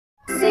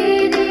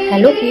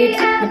Hello kids,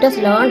 let us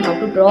learn how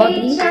to draw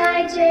the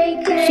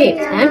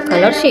shapes and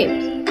color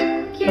shapes.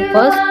 But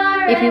first,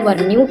 if you are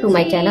new to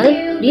my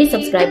channel, please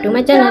subscribe to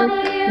my channel.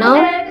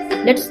 Now,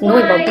 let's know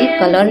about the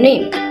color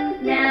name.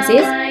 This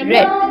is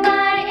red,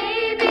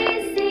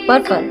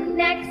 purple,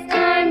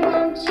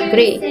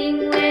 grey,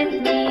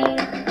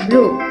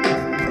 blue,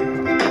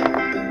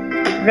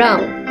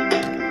 brown,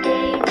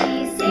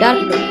 dark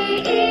blue,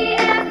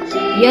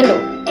 yellow,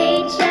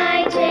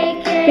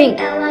 pink,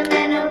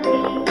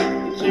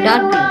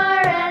 dark green,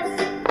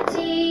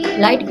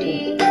 light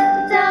green,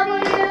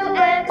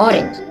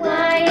 orange.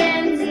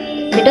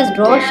 Let us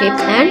draw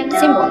shapes and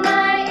symbols.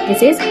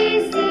 This is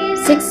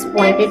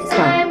 6-pointed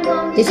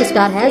star. This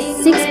star has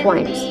 6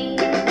 points.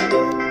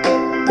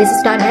 This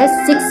star has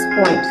 6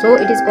 points, so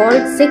it is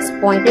called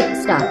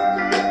 6-pointed star.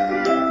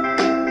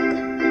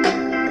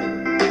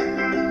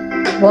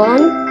 1,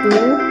 2,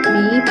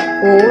 3,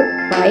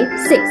 4, 5,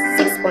 6.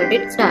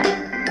 6-pointed star.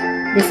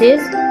 This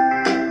is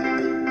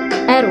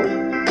arrow.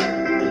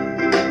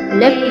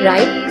 Left,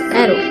 right,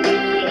 arrow.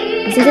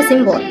 This is a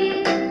symbol.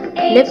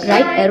 Left,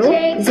 right, arrow.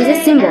 This is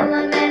a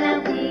symbol.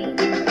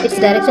 Its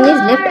direction is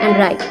left and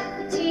right.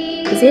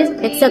 This is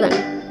hexagon.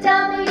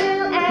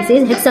 This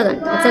is hexagon.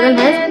 Hexagon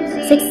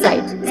has 6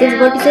 sides, 6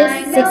 vertices,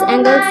 6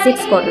 angles,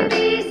 6 corners.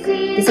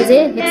 This is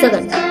a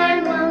hexagon.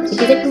 It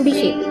is a 2D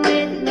shape.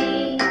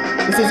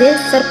 This is a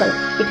circle.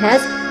 It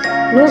has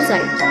no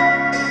sides.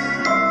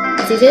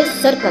 This is a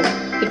circle.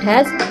 It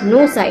has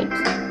no sides.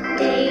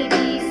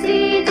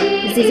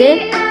 This is a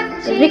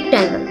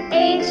rectangle.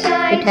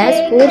 It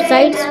has 4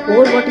 sides,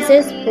 4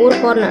 vertices, 4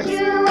 corners. It is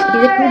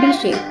a 2D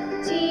shape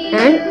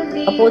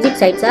and opposite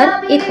sides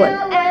are equal.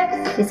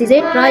 This is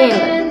a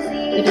triangle.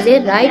 It is a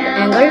right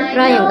angle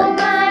triangle.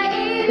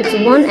 Its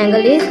one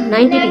angle is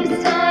 90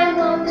 degrees.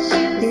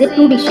 It is a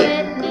 2D shape.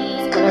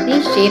 These are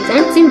the shapes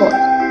and symbols.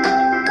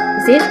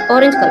 This is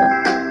orange color.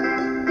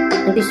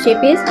 And this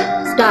shape is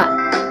star.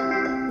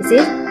 This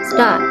is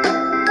star.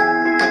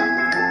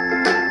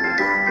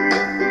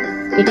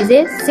 It is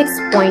a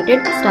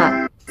 6-pointed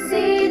star.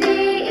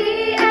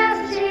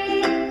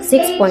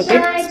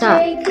 6-pointed star.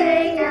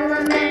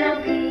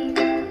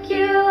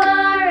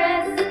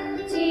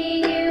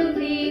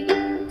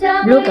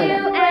 Blue color.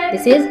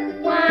 This is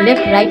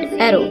left, right,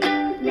 arrow.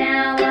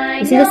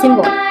 This is a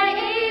symbol.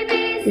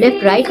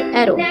 Left, right,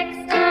 arrow.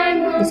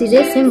 This is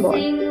a symbol.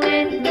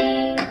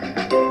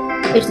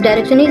 Its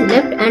direction is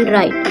left and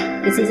right.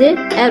 This is a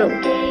arrow.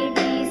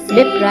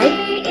 Left, right,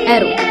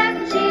 arrow.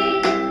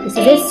 This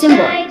is a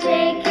symbol.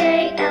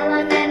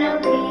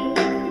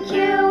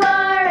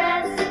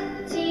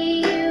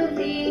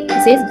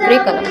 This is grey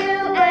color.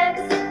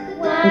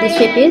 And this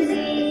shape is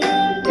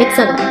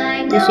hexagon.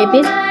 This shape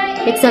is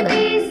hexagon.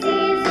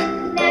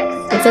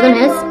 Hexagon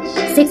has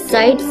 6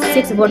 sides,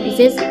 6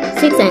 vertices,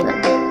 6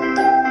 angles.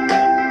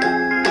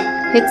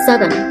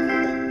 Hexagon.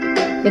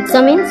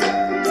 Hexa means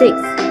 6.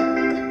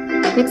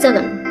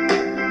 Hexagon.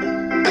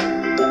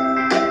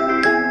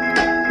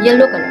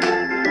 Yellow color.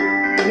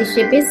 This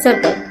shape is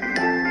circle.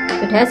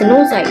 It has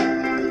no side.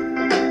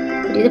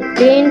 It is a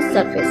plain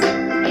surface.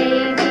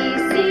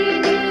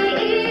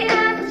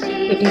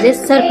 It is a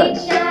circle.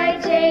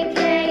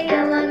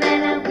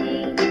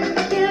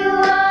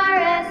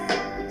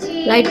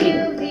 Light green.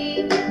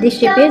 This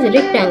shape is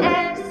rectangle.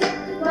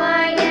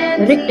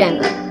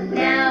 Rectangle.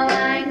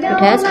 It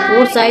has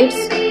 4 sides,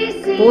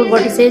 4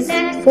 vertices,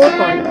 4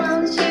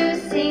 corners.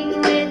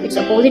 Its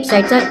opposite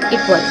sides are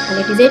equal and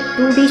it is a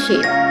 2D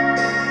shape.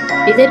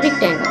 It is a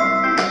rectangle.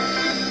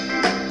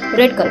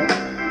 Red color.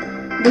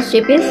 This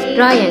shape is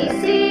triangle.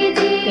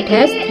 It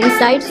has 3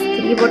 sides,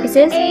 3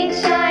 vertices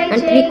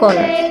and 3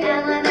 corners.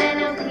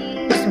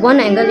 Its one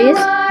angle is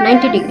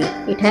 90 degree.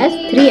 It has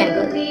 3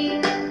 angles.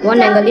 One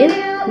angle is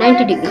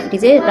 90 degree. It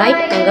is a right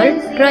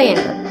angle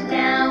triangle.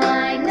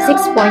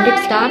 6-pointed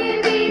star,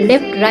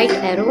 left, right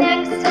arrow,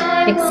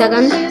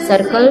 hexagon,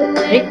 circle,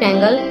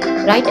 rectangle,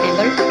 right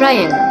angle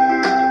triangle.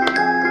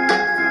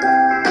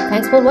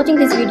 Thanks for watching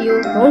this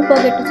video. Don't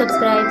forget to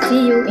subscribe.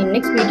 See you in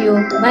next video.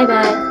 Bye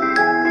bye.